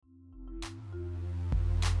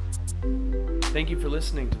Thank you for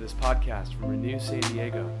listening to this podcast from Renew San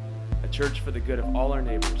Diego, a church for the good of all our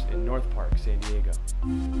neighbors in North Park, San Diego.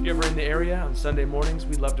 If you're ever in the area on Sunday mornings,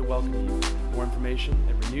 we'd love to welcome you. More information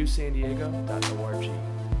at renewsandiego.org.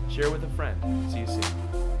 Share with a friend. See you soon.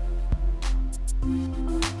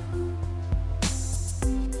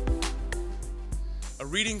 A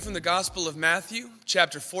reading from the Gospel of Matthew,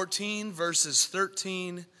 chapter 14, verses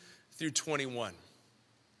 13 through 21.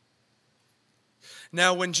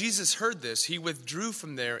 Now, when Jesus heard this, he withdrew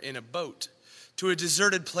from there in a boat to a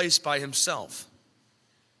deserted place by himself.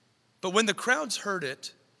 But when the crowds heard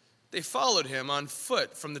it, they followed him on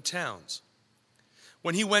foot from the towns.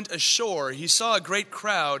 When he went ashore, he saw a great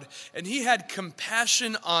crowd, and he had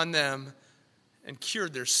compassion on them and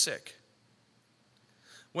cured their sick.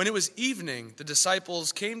 When it was evening, the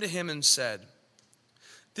disciples came to him and said,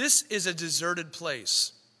 "This is a deserted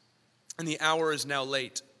place, and the hour is now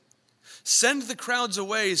late. Send the crowds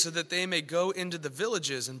away so that they may go into the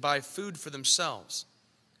villages and buy food for themselves."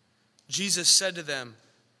 Jesus said to them,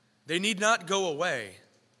 "They need not go away.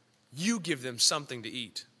 You give them something to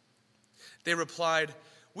eat." They replied,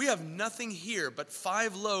 "We have nothing here but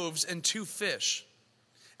 5 loaves and 2 fish."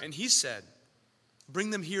 And he said, "Bring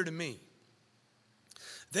them here to me."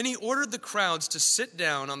 Then he ordered the crowds to sit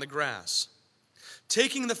down on the grass.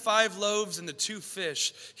 Taking the 5 loaves and the 2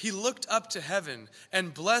 fish, he looked up to heaven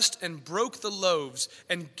and blessed and broke the loaves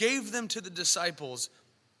and gave them to the disciples,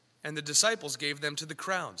 and the disciples gave them to the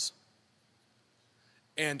crowds.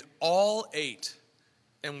 And all ate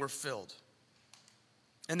and were filled.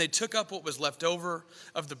 And they took up what was left over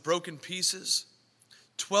of the broken pieces,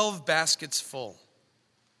 12 baskets full.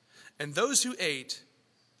 And those who ate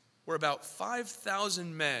were about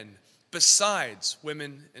 5,000 men, besides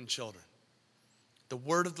women and children. The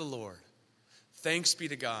word of the Lord. Thanks be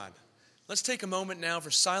to God. Let's take a moment now for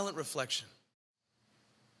silent reflection.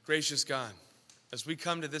 Gracious God, as we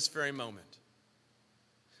come to this very moment,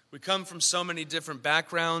 we come from so many different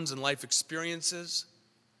backgrounds and life experiences.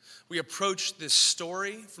 We approach this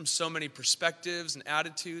story from so many perspectives and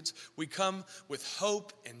attitudes. We come with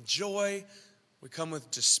hope and joy. We come with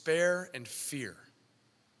despair and fear.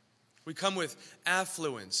 We come with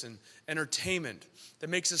affluence and entertainment that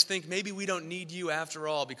makes us think maybe we don't need you after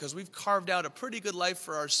all because we've carved out a pretty good life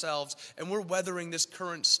for ourselves and we're weathering this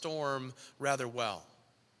current storm rather well.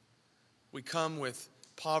 We come with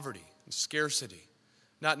poverty and scarcity,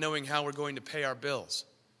 not knowing how we're going to pay our bills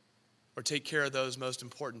or take care of those most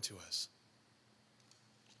important to us.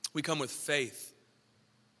 We come with faith.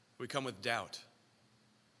 We come with doubt.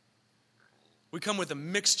 We come with a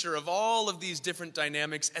mixture of all of these different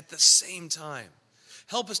dynamics at the same time.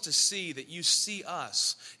 Help us to see that you see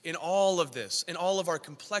us in all of this, in all of our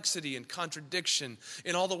complexity and contradiction,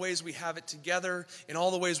 in all the ways we have it together, in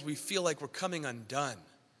all the ways we feel like we're coming undone.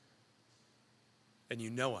 And you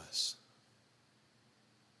know us.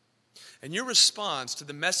 And your response to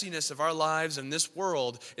the messiness of our lives in this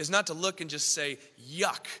world is not to look and just say,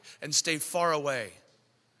 yuck, and stay far away.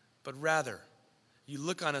 But rather, you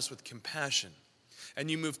look on us with compassion, and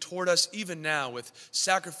you move toward us even now with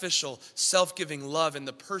sacrificial, self-giving love in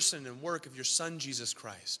the person and work of your Son, Jesus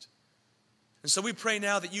Christ. And so we pray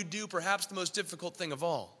now that you do perhaps the most difficult thing of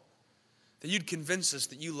all, that you'd convince us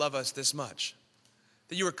that you love us this much,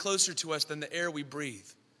 that you are closer to us than the air we breathe.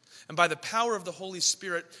 And by the power of the Holy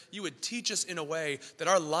Spirit, you would teach us in a way that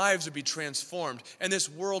our lives would be transformed and this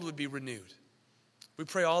world would be renewed. We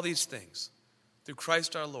pray all these things through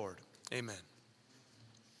Christ our Lord. Amen.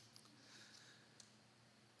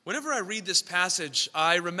 Whenever I read this passage,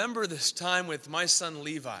 I remember this time with my son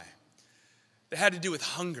Levi that had to do with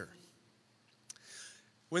hunger.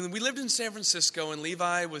 When we lived in San Francisco and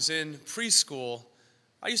Levi was in preschool,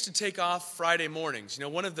 I used to take off Friday mornings. You know,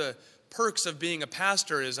 one of the perks of being a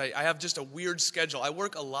pastor is I have just a weird schedule. I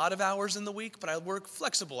work a lot of hours in the week, but I work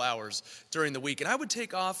flexible hours during the week. And I would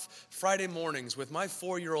take off Friday mornings with my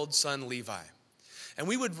 4-year-old son Levi. And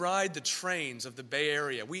we would ride the trains of the Bay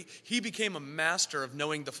Area. He became a master of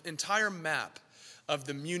knowing the entire map of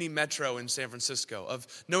the Muni Metro in San Francisco, of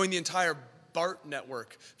knowing the entire BART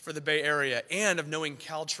network for the Bay Area, and of knowing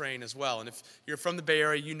Caltrain as well. And if you're from the Bay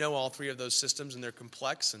Area, you know all 3 of those systems, and they're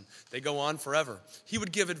complex, and they go on forever. He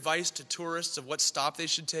would give advice to tourists of what stop they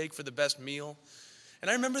should take for the best meal. And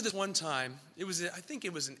I remember this one time, I think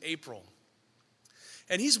it was in April.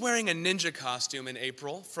 And he's wearing a ninja costume in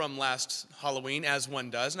April from last Halloween, as one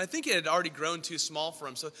does. And I think it had already grown too small for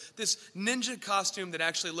him. So this ninja costume that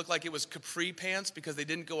actually looked like it was capri pants because they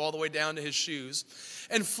didn't go all the way down to his shoes.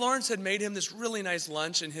 And Florence had made him this really nice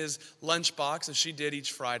lunch in his lunch box, as she did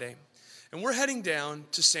each Friday. And we're heading down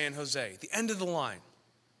to San Jose, the end of the line.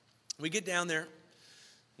 We get down there.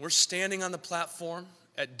 We're standing on the platform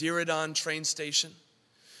at Diridon train station.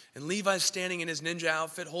 And Levi's standing in his ninja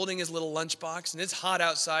outfit, holding his little lunchbox. And it's hot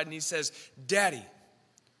outside. And he says, "Daddy,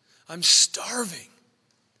 I'm starving."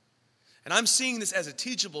 And I'm seeing this as a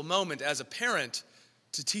teachable moment as a parent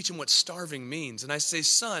to teach him what starving means. And I say,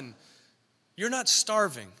 "Son, you're not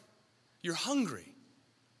starving. You're hungry."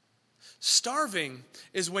 Starving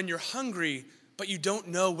is when you're hungry, but you don't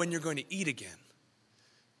know when you're going to eat again.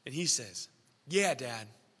 And he says, "Yeah, Dad,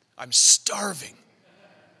 I'm starving."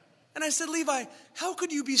 And I said, "Levi, how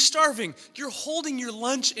could you be starving? You're holding your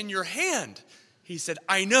lunch in your hand." He said,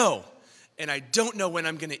 "I know, and I don't know when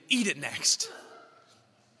I'm going to eat it next.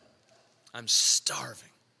 I'm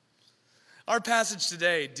starving." Our passage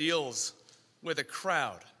today deals with a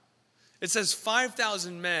crowd. It says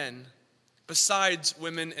 5,000 men besides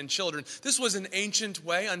women and children. This was an ancient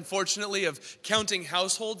way, unfortunately, of counting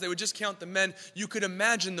households. They would just count the men. You could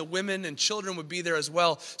imagine the women and children would be there as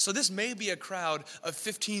well. So this may be a crowd of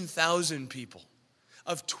 15,000 people,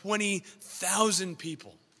 of 20,000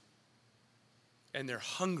 people. And they're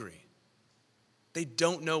hungry. They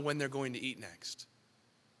don't know when they're going to eat next.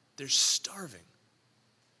 They're starving.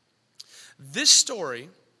 This story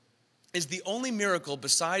is the only miracle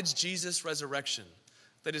besides Jesus' resurrection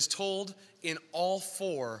that is told in all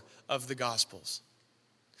 4 of the Gospels.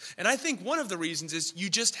 And I think one of the reasons is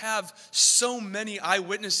you just have so many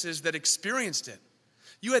eyewitnesses that experienced it.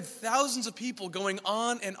 You had thousands of people going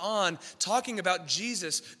on and on talking about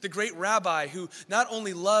Jesus, the great rabbi who not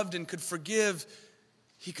only loved and could forgive,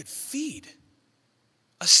 he could feed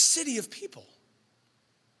a city of people.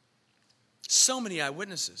 So many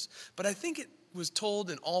eyewitnesses. But I think it was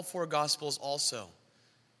told in all 4 Gospels also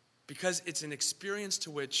because it's an experience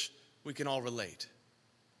to which we can all relate.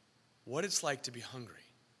 What it's like to be hungry.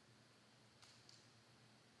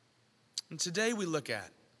 And today we look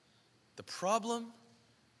at the problem,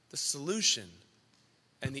 the solution,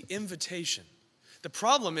 and the invitation. The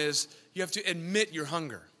problem is you have to admit your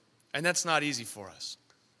hunger, and that's not easy for us.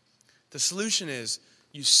 The solution is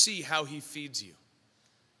you see how he feeds you.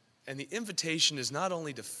 And the invitation is not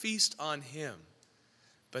only to feast on him,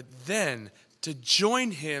 but then to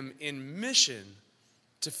join him in mission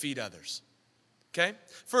to feed others. Okay?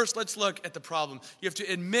 First, let's look at the problem. You have to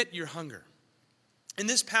admit your hunger. In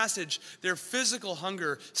this passage, their physical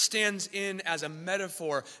hunger stands in as a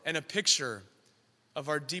metaphor and a picture of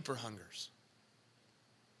our deeper hungers.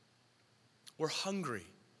 We're hungry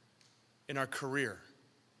in our career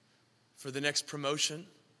for the next promotion,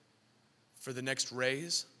 for the next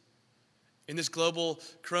raise. In this global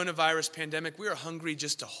coronavirus pandemic, we are hungry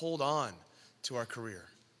just to hold on to our career.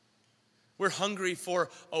 We're hungry for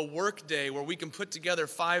a work day where we can put together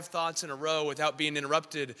 5 thoughts in a row without being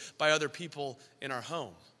interrupted by other people in our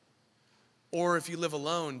home. Or if you live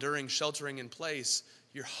alone during sheltering in place,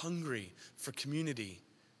 you're hungry for community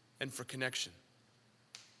and for connection.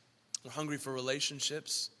 We're hungry for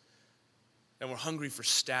relationships, and we're hungry for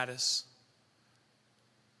status.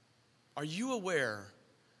 Are you aware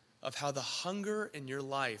of how the hunger in your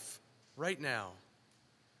life right now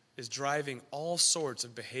is driving all sorts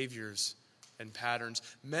of behaviors and patterns,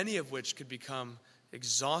 many of which could become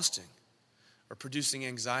exhausting or producing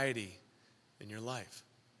anxiety in your life?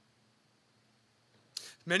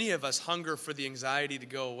 Many of us hunger for the anxiety to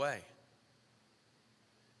go away.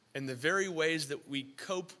 And the very ways that we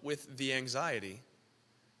cope with the anxiety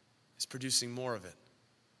is producing more of it.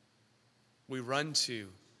 We run to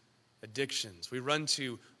addictions. We run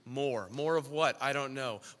to more. More of what? I don't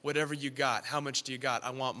know. Whatever you got. How much do you got? I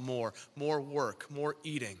want more. More work. More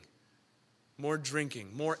eating. More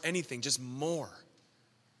drinking. More anything. Just more.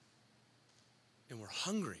 And we're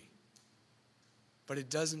hungry. But it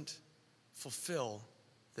doesn't fulfill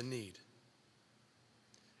the need.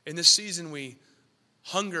 In this season, we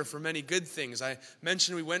hunger for many good things. I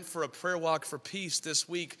mentioned we went for a prayer walk for peace this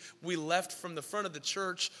week. We left from the front of the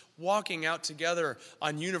church, walking out together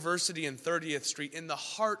on University and 30th Street in the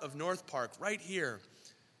heart of North Park, right here.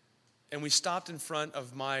 And we stopped in front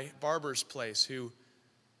of my barber's place, who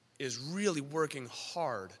is really working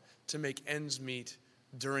hard to make ends meet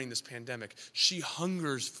during this pandemic. She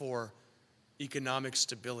hungers for economic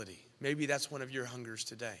stability. Maybe that's one of your hungers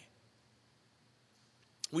today.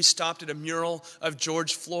 We stopped at a mural of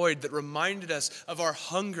George Floyd that reminded us of our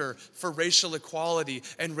hunger for racial equality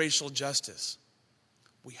and racial justice.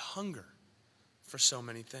 We hunger for so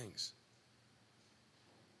many things.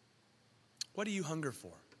 What do you hunger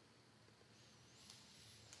for?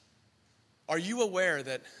 Are you aware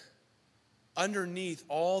that underneath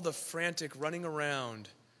all the frantic running around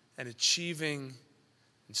and achieving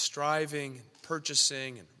and striving and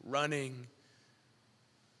purchasing and running,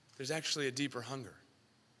 there's actually a deeper hunger?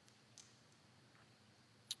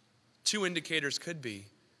 two indicators could be,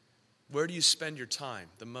 where do you spend your time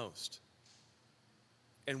the most?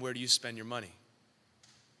 And where do you spend your money?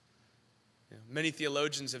 Many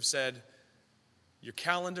theologians have said your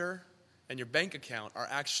calendar and your bank account are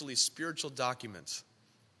actually spiritual documents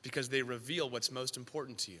because they reveal what's most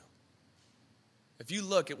important to you. If you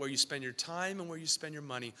look at where you spend your time and where you spend your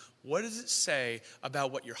money, what does it say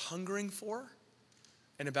about what you're hungering for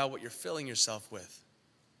and about what you're filling yourself with?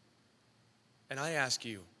 And I ask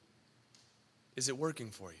you, is it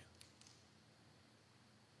working for you?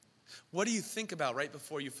 What do you think about right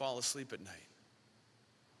before you fall asleep at night?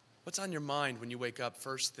 What's on your mind when you wake up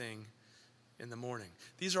first thing in the morning?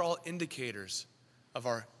 These are all indicators of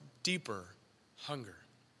our deeper hunger.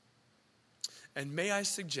 And may I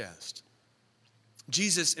suggest,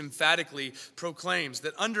 Jesus emphatically proclaims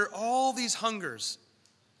that under all these hungers,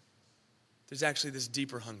 there's actually this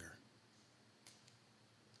deeper hunger.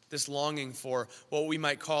 This longing for what we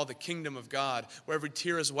might call the kingdom of God, where every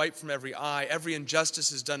tear is wiped from every eye, every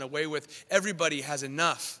injustice is done away with, everybody has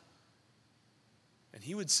enough. And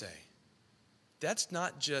he would say, that's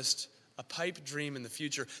not just a pipe dream in the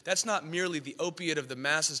future. That's not merely the opiate of the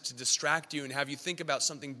masses to distract you and have you think about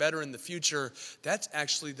something better in the future. That's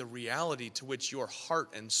actually the reality to which your heart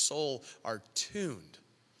and soul are tuned.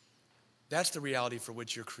 That's the reality for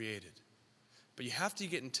which you're created. But you have to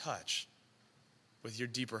get in touch with your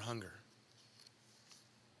deeper hunger.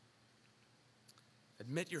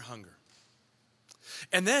 Admit your hunger.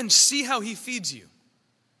 And then see how he feeds you.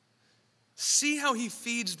 See how he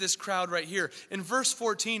feeds this crowd right here. In verse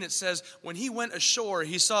 14 it says, when he went ashore,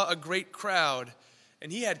 he saw a great crowd,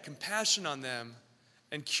 and he had compassion on them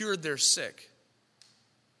and cured their sick.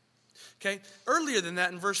 Okay, earlier than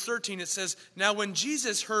that in verse 13 it says, now when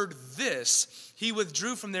Jesus heard this, he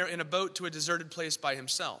withdrew from there in a boat to a deserted place by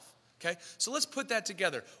himself. Okay, so let's put that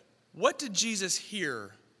together. What did Jesus hear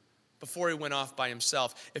before he went off by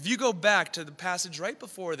himself? If you go back to the passage right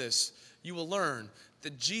before this, you will learn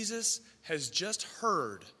that Jesus has just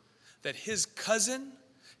heard that his cousin,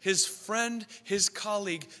 his friend, his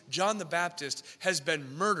colleague, John the Baptist, has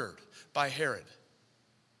been murdered by Herod.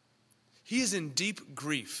 He is in deep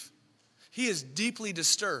grief. He is deeply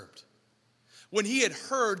disturbed. When he had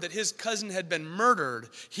heard that his cousin had been murdered,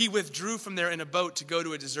 he withdrew from there in a boat to go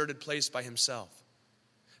to a deserted place by himself.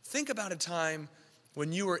 Think about a time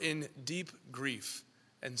when you were in deep grief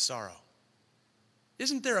and sorrow.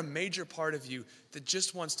 Isn't there a major part of you that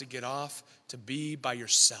just wants to get off to be by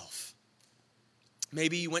yourself?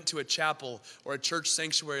 Maybe you went to a chapel or a church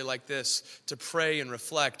sanctuary like this to pray and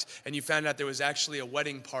reflect, and you found out there was actually a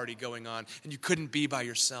wedding party going on, and you couldn't be by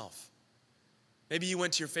yourself. Maybe you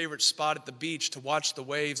went to your favorite spot at the beach to watch the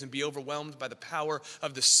waves and be overwhelmed by the power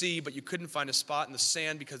of the sea, but you couldn't find a spot in the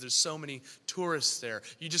sand because there's so many tourists there.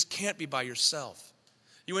 You just can't be by yourself.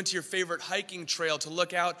 You went to your favorite hiking trail to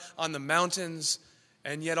look out on the mountains,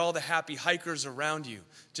 and yet all the happy hikers around you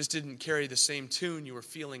just didn't carry the same tune you were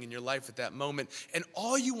feeling in your life at that moment. And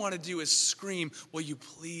all you want to do is scream, will you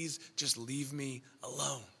please just leave me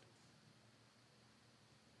alone?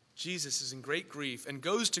 Jesus is in great grief and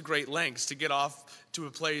goes to great lengths to get off to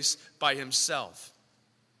a place by himself.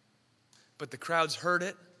 But the crowds heard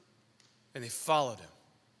it and they followed him.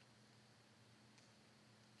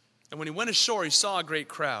 And when he went ashore, he saw a great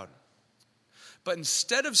crowd. But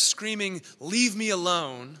instead of screaming, leave me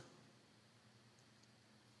alone,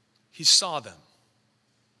 he saw them.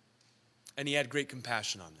 And he had great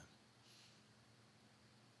compassion on them.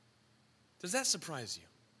 Does that surprise you?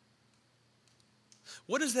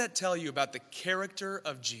 What does that tell you about the character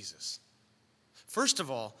of Jesus? First of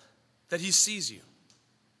all, that he sees you.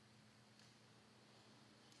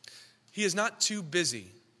 He is not too busy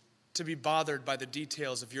to be bothered by the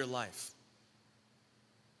details of your life.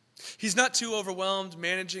 He's not too overwhelmed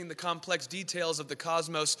managing the complex details of the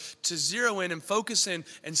cosmos to zero in and focus in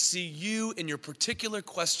and see you in your particular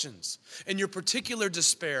questions, in your particular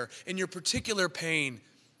despair, in your particular pain.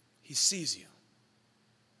 He sees you.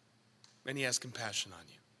 And he has compassion on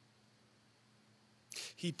you.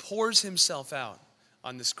 He pours himself out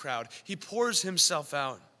on this crowd. He pours himself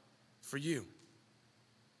out for you.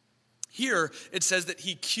 Here it says that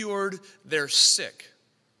he cured their sick.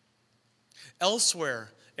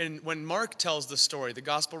 Elsewhere, and when Mark tells the story, the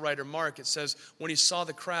gospel writer Mark, it says, when he saw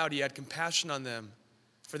the crowd, he had compassion on them,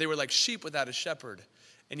 for they were like sheep without a shepherd,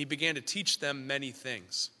 and he began to teach them many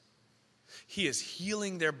things. He is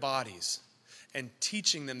healing their bodies and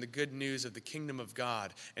teaching them the good news of the kingdom of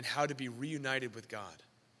God and how to be reunited with God.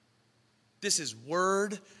 This is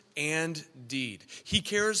word and deed. He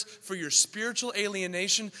cares for your spiritual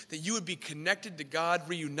alienation, that you would be connected to God,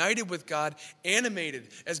 reunited with God, animated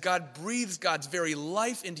as God breathes God's very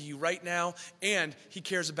life into you right now, and he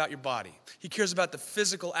cares about your body. He cares about the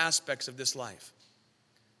physical aspects of this life.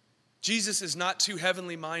 Jesus is not too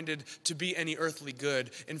heavenly minded to be any earthly good.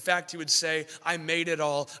 In fact, he would say, I made it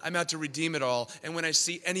all, I'm out to redeem it all, and when I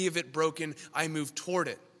see any of it broken, I move toward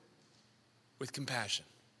it with compassion.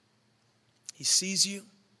 He sees you,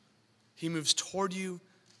 he moves toward you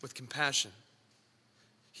with compassion.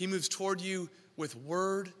 He moves toward you with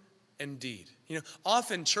word and deed.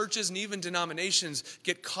 Often churches and even denominations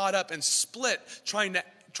get caught up and split trying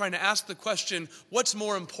to ask the question, what's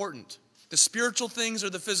more important? The spiritual things or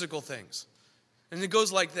the physical things? And it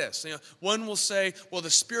goes like this. One will say, well, the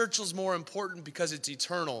spiritual is more important because it's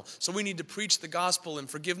eternal. So we need to preach the gospel and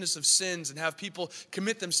forgiveness of sins and have people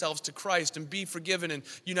commit themselves to Christ and be forgiven and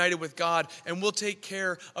united with God. And we'll take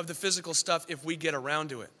care of the physical stuff if we get around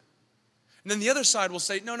to it. And then the other side will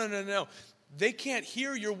say, no. They can't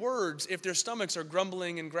hear your words if their stomachs are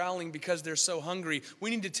grumbling and growling because they're so hungry. We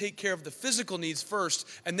need to take care of the physical needs first,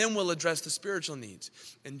 and then we'll address the spiritual needs.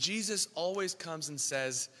 And Jesus always comes and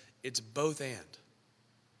says, it's both and.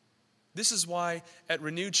 This is why at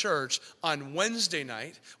Renewed Church on Wednesday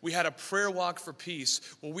night, we had a prayer walk for peace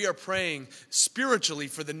where we are praying spiritually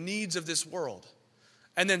for the needs of this world.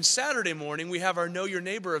 And then Saturday morning, we have our Know Your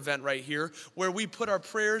Neighbor event right here where we put our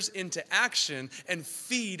prayers into action and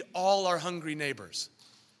feed all our hungry neighbors.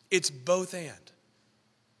 It's both and.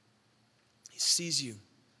 He sees you.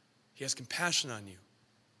 He has compassion on you.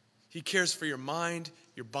 He cares for your mind,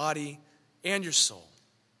 your body, and your soul.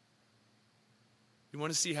 You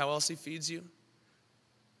want to see how else he feeds you?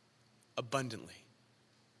 Abundantly.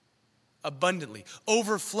 Abundantly.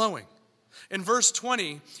 Overflowing. In verse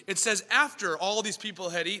 20, it says, after all these people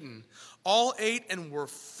had eaten, all ate and were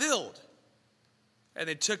filled. And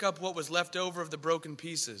they took up what was left over of the broken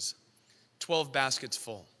pieces, 12 baskets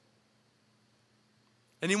full.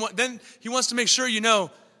 And then he wants to make sure you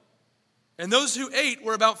know, and those who ate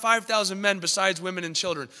were about 5,000 men besides women and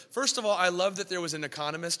children. First of all, I love that there was an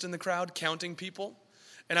economist in the crowd counting people.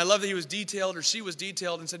 And I love that he was detailed, or she was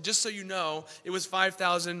detailed, and said, just so you know, it was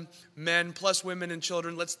 5,000 men plus women and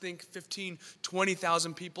children. Let's think 15,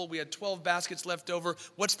 20,000 people. We had 12 baskets left over.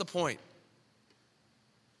 What's the point?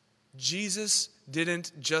 Jesus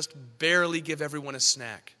didn't just barely give everyone a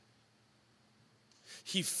snack.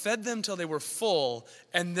 He fed them till they were full,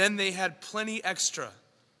 and then they had plenty extra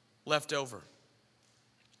left over.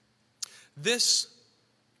 This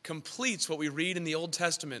completes what we read in the Old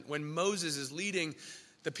Testament when Moses is leading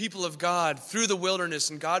the people of God through the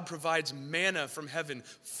wilderness, and God provides manna from heaven,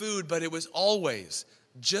 food, but it was always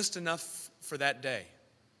just enough for that day.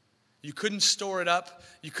 You couldn't store it up.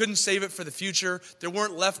 You couldn't save it for the future. There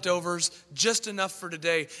weren't leftovers, just enough for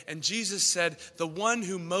today. And Jesus said, the one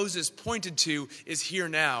who Moses pointed to is here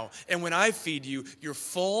now. And when I feed you, you're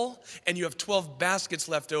full and you have 12 baskets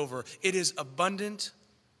left over. It is abundant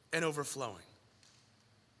and overflowing.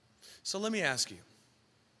 So let me ask you,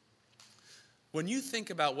 when you think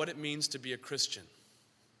about what it means to be a Christian,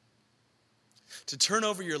 to turn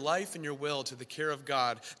over your life and your will to the care of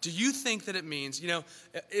God, do you think that it means,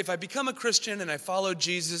 if I become a Christian and I follow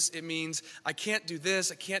Jesus, it means I can't do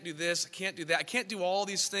this, I can't do this, I can't do that, I can't do all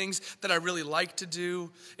these things that I really like to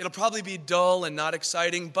do. It'll probably be dull and not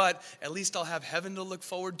exciting, but at least I'll have heaven to look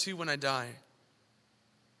forward to when I die.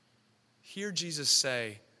 Hear Jesus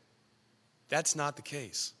say, that's not the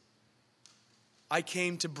case. I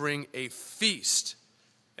came to bring a feast,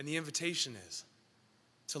 and the invitation is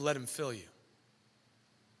to let him fill you,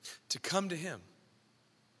 to come to him,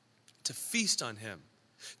 to feast on him,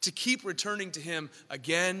 to keep returning to him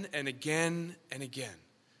again and again and again.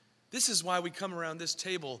 This is why we come around this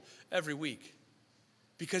table every week,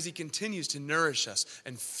 because he continues to nourish us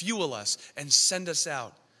and fuel us and send us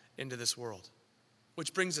out into this world.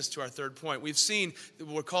 Which brings us to our third point. We've seen that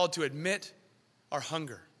we're called to admit our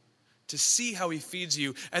hunger, to see how he feeds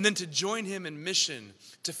you, and then to join him in mission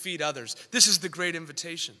to feed others. This is the great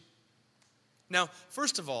invitation. Now,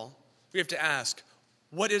 first of all, we have to ask,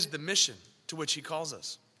 what is the mission to which he calls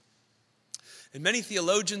us? And many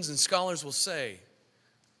theologians and scholars will say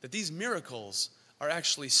that these miracles are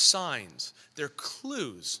actually signs. They're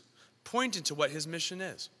clues pointing to what his mission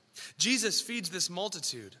is. Jesus feeds this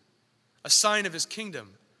multitude, a sign of his kingdom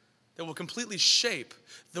that will completely shape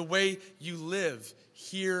the way you live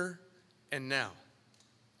here and now.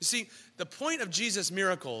 You see, the point of Jesus'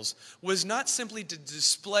 miracles was not simply to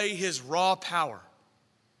display his raw power.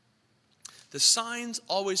 The signs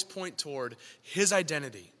always point toward his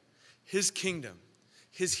identity, his kingdom,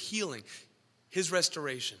 his healing, his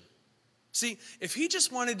restoration. See, if he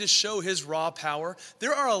just wanted to show his raw power,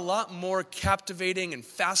 there are a lot more captivating and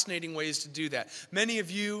fascinating ways to do that. Many of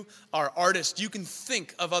you are artists. You can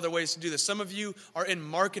think of other ways to do this. Some of you are in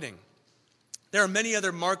marketing. There are many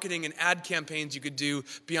other marketing and ad campaigns you could do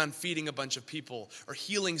beyond feeding a bunch of people or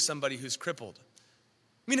healing somebody who's crippled.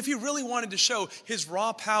 I mean, if he really wanted to show his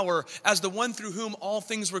raw power as the one through whom all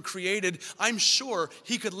things were created, I'm sure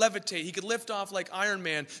he could levitate. He could lift off like Iron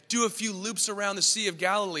Man, do a few loops around the Sea of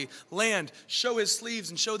Galilee, land, show his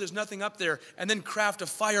sleeves and show there's nothing up there, and then craft a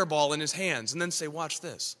fireball in his hands and then say, watch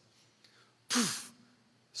this. Poof,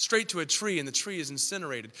 straight to a tree, and the tree is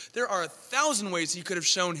incinerated. There are 1,000 ways he could have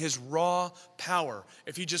shown his raw power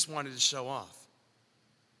if he just wanted to show off.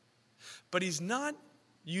 But he's not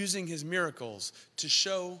using his miracles to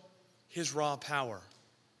show his raw power,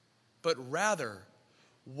 but rather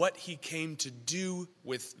what he came to do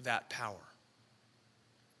with that power.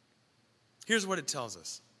 Here's what it tells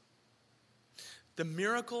us. The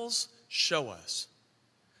miracles show us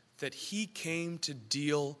that he came to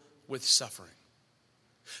deal with suffering.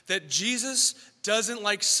 That Jesus doesn't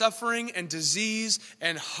like suffering and disease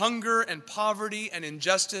and hunger and poverty and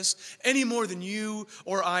injustice any more than you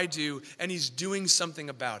or I do, and he's doing something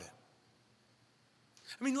about it.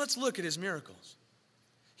 I mean, let's look at his miracles.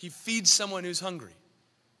 He feeds someone who's hungry.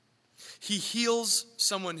 He heals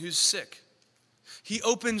someone who's sick. He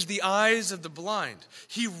opens the eyes of the blind.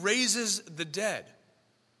 He raises the dead.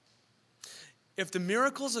 If the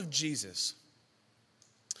miracles of Jesus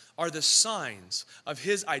are the signs of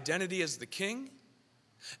his identity as the king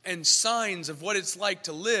and signs of what it's like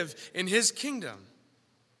to live in his kingdom,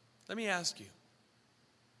 let me ask you,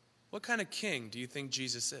 what kind of king do you think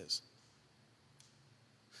Jesus is?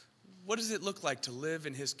 What does it look like to live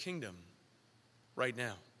in his kingdom right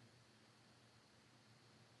now?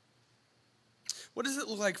 What does it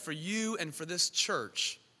look like for you and for this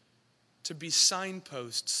church to be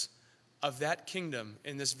signposts of that kingdom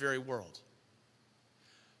in this very world?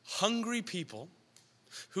 Hungry people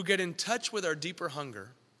who get in touch with our deeper hunger,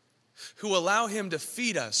 who allow him to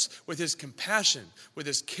feed us with his compassion, with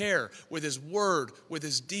his care, with his word, with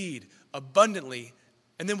his deed abundantly,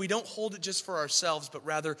 and then we don't hold it just for ourselves, but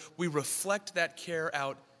rather we reflect that care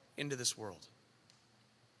out into this world.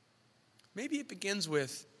 Maybe it begins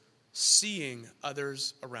with seeing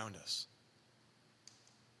others around us.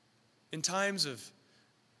 In times of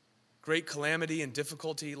great calamity and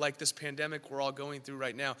difficulty like this pandemic we're all going through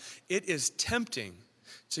right now, it is tempting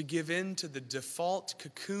to give in to the default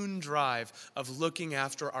cocoon drive of looking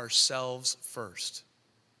after ourselves first.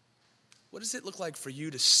 What does it look like for you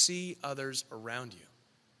to see others around you?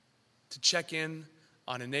 To check in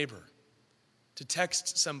on a neighbor? To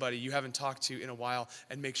text somebody you haven't talked to in a while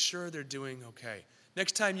and make sure they're doing okay?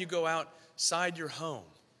 Next time you go outside your home,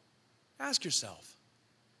 ask yourself,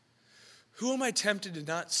 who am I tempted to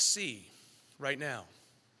not see right now?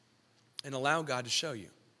 And allow God to show you.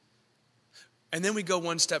 And then we go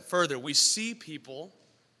one step further. We see people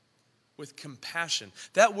with compassion.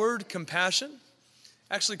 That word compassion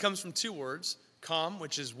actually comes from two words. Com,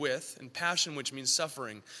 which is with, and passion, which means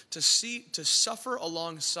suffering. To suffer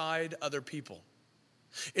alongside other people.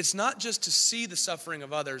 It's not just to see the suffering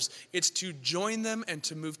of others, it's to join them and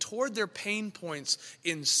to move toward their pain points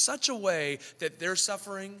in such a way that their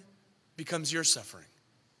suffering becomes your suffering.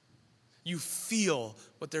 You feel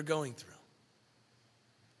what they're going through.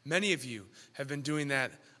 Many of you have been doing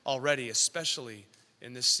that already, especially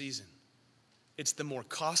in this season. It's the more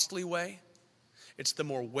costly way. It's the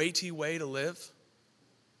more weighty way to live.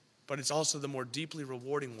 But it's also the more deeply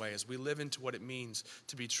rewarding way as we live into what it means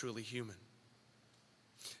to be truly human.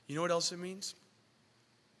 You know what else it means?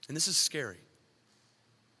 And this is scary.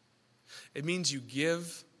 It means you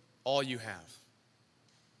give all you have.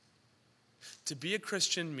 To be a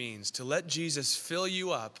Christian means to let Jesus fill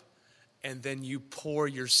you up and then you pour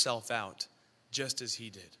yourself out just as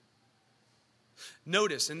he did.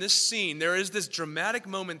 Notice in this scene, there is this dramatic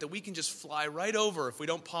moment that we can just fly right over if we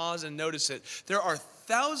don't pause and notice it. There are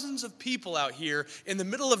thousands of people out here in the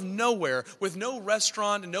middle of nowhere with no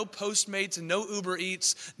restaurant and no Postmates and no Uber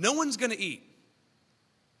Eats. No one's going to eat.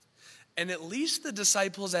 And at least the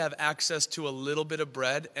disciples have access to a little bit of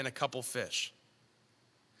bread and a couple fish.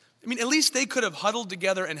 I mean, at least they could have huddled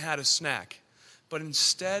together and had a snack. But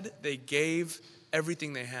instead, they gave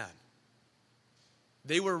everything they had.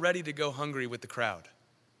 They were ready to go hungry with the crowd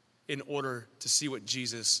in order to see what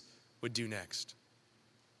Jesus would do next.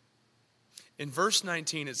 In verse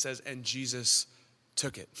 19, it says, and Jesus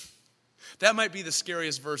took it. That might be the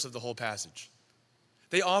scariest verse of the whole passage.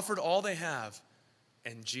 They offered all they have,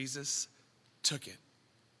 and Jesus took it.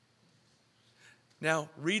 Now,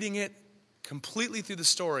 reading it completely through the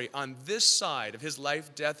story, on this side of his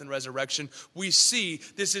life, death, and resurrection, we see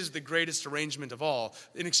this is the greatest arrangement of all.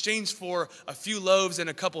 In exchange for a few loaves and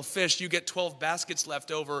a couple fish, you get 12 baskets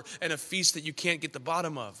left over and a feast that you can't get the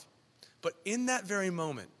bottom of. But in that very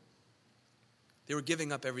moment, they were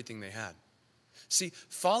giving up everything they had. See,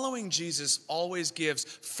 following Jesus always gives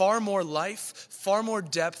far more life, far more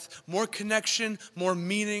depth, more connection, more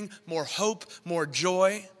meaning, more hope, more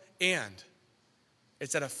joy, and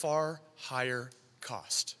it's at a far higher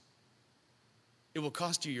cost. It will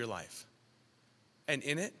cost you your life. And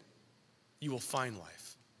in it, you will find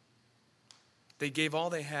life. They gave all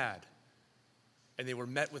they had, and they were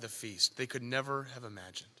met with a feast they could never have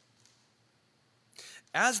imagined.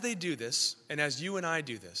 As they do this, and as you and I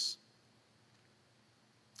do this,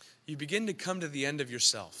 you begin to come to the end of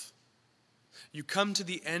yourself. You come to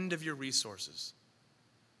the end of your resources.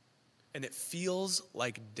 And it feels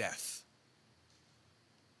like death.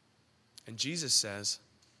 And Jesus says,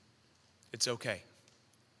 it's okay.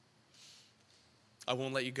 I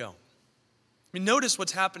won't let you go. I mean, notice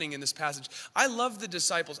what's happening in this passage. I love the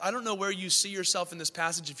disciples. I don't know where you see yourself in this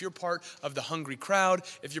passage. If you're part of the hungry crowd,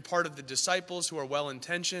 if you're part of the disciples who are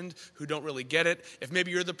well-intentioned, who don't really get it, if maybe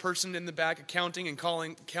you're the person in the back accounting and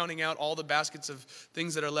counting out all the baskets of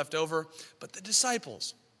things that are left over. But the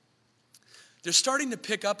disciples, they're starting to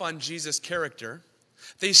pick up on Jesus' character.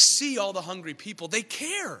 They see all the hungry people. They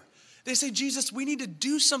care. They say, Jesus, we need to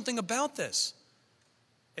do something about this.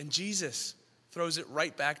 And Jesus throws it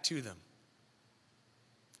right back to them.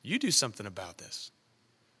 You do something about this.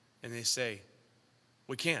 And they say,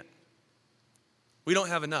 we can't. We don't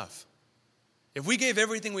have enough. If we gave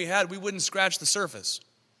everything we had, we wouldn't scratch the surface.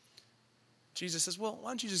 Jesus says, well, why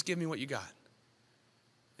don't you just give me what you got?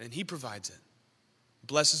 And he provides it,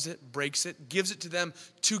 blesses it, breaks it, gives it to them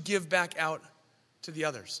to give back out to the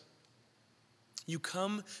others. You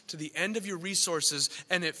come to the end of your resources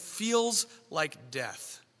and it feels like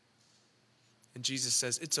death. And Jesus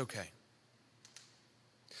says, it's okay.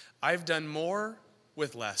 I've done more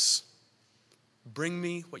with less. Bring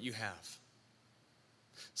me what you have.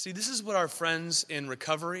 See, this is what our friends in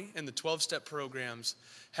recovery and the 12-step programs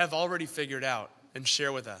have already figured out and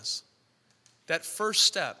share with us. That first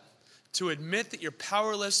step, to admit that you're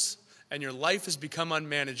powerless and your life has become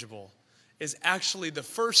unmanageable, is actually the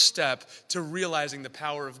first step to realizing the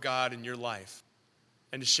power of God in your life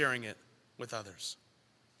and to sharing it with others.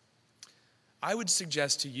 I would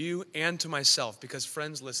suggest to you and to myself, because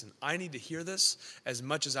friends, listen, I need to hear this as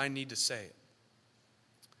much as I need to say it.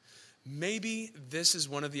 Maybe this is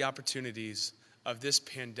one of the opportunities of this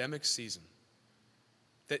pandemic season,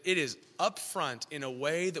 that it is upfront in a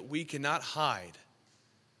way that we cannot hide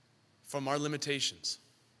from our limitations.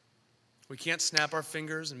 We can't snap our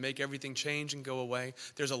fingers and make everything change and go away.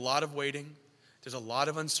 There's a lot of waiting. There's a lot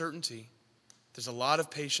of uncertainty. There's a lot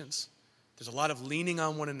of patience. There's a lot of leaning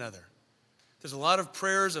on one another. There's a lot of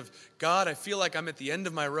prayers of, God, I feel like I'm at the end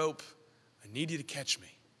of my rope. I need you to catch me.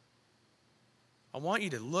 I want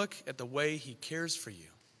you to look at the way he cares for you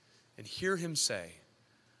and hear him say,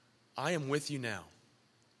 I am with you now.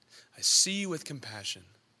 I see you with compassion.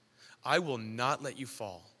 I will not let you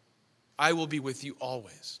fall. I will be with you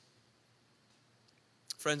always.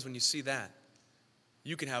 Friends, when you see that,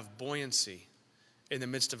 you can have buoyancy in the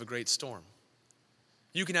midst of a great storm.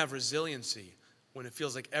 You can have resiliency when it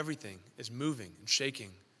feels like everything is moving and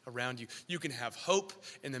shaking around you. You can have hope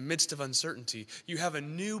in the midst of uncertainty. You have a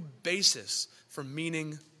new basis for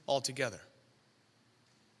meaning altogether.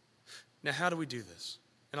 Now, how do we do this?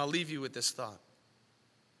 And I'll leave you with this thought.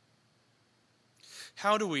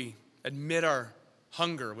 How do we admit our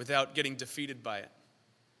hunger without getting defeated by it?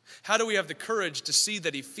 How do we have the courage to see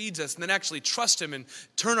that he feeds us and then actually trust him and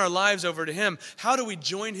turn our lives over to him? How do we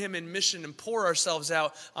join him in mission and pour ourselves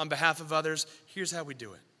out on behalf of others? Here's how we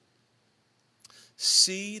do it.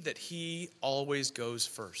 See that he always goes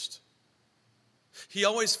first. He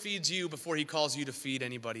always feeds you before he calls you to feed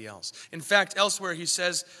anybody else. In fact, elsewhere he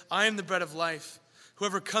says, I am the bread of life.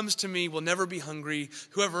 Whoever comes to me will never be hungry.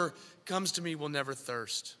 Whoever comes to me will never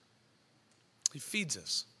thirst. He feeds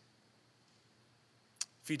us.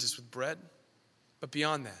 Feeds us with bread, but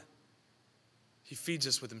beyond that, he feeds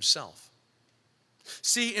us with himself.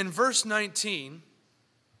 See, in verse 19,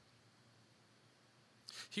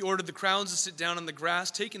 he ordered the crowds to sit down on the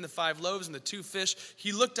grass, taking the 5 loaves and the 2 fish.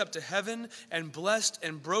 He looked up to heaven and blessed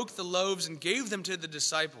and broke the loaves and gave them to the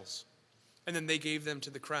disciples. And then they gave them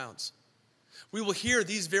to the crowds. We will hear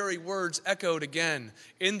these very words echoed again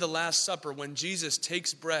in the Last Supper when Jesus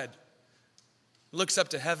takes bread, looks up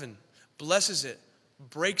to heaven, blesses it,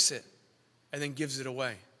 breaks it, and then gives it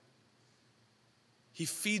away. He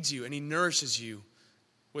feeds you and he nourishes you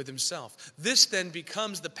with himself. This then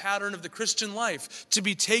becomes the pattern of the Christian life, to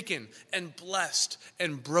be taken and blessed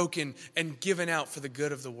and broken and given out for the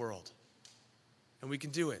good of the world. And we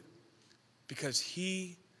can do it because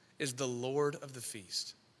he is the Lord of the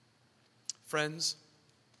feast. Friends,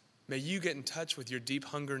 may you get in touch with your deep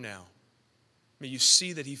hunger now. May you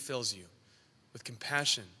see that he fills you with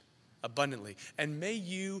compassion abundantly. And may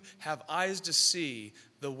you have eyes to see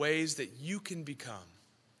the ways that you can become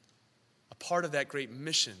a part of that great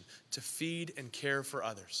mission to feed and care for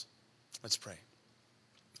others. Let's pray.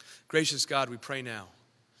 Gracious God, we pray now,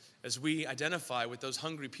 as we identify with those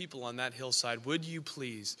hungry people on that hillside, would you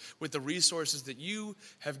please, with the resources that you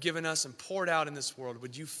have given us and poured out in this world,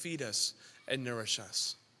 would you feed us and nourish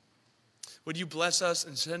us? Would you bless us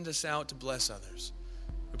and send us out to bless others?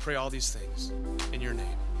 We pray all these things in your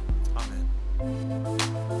name. Amen.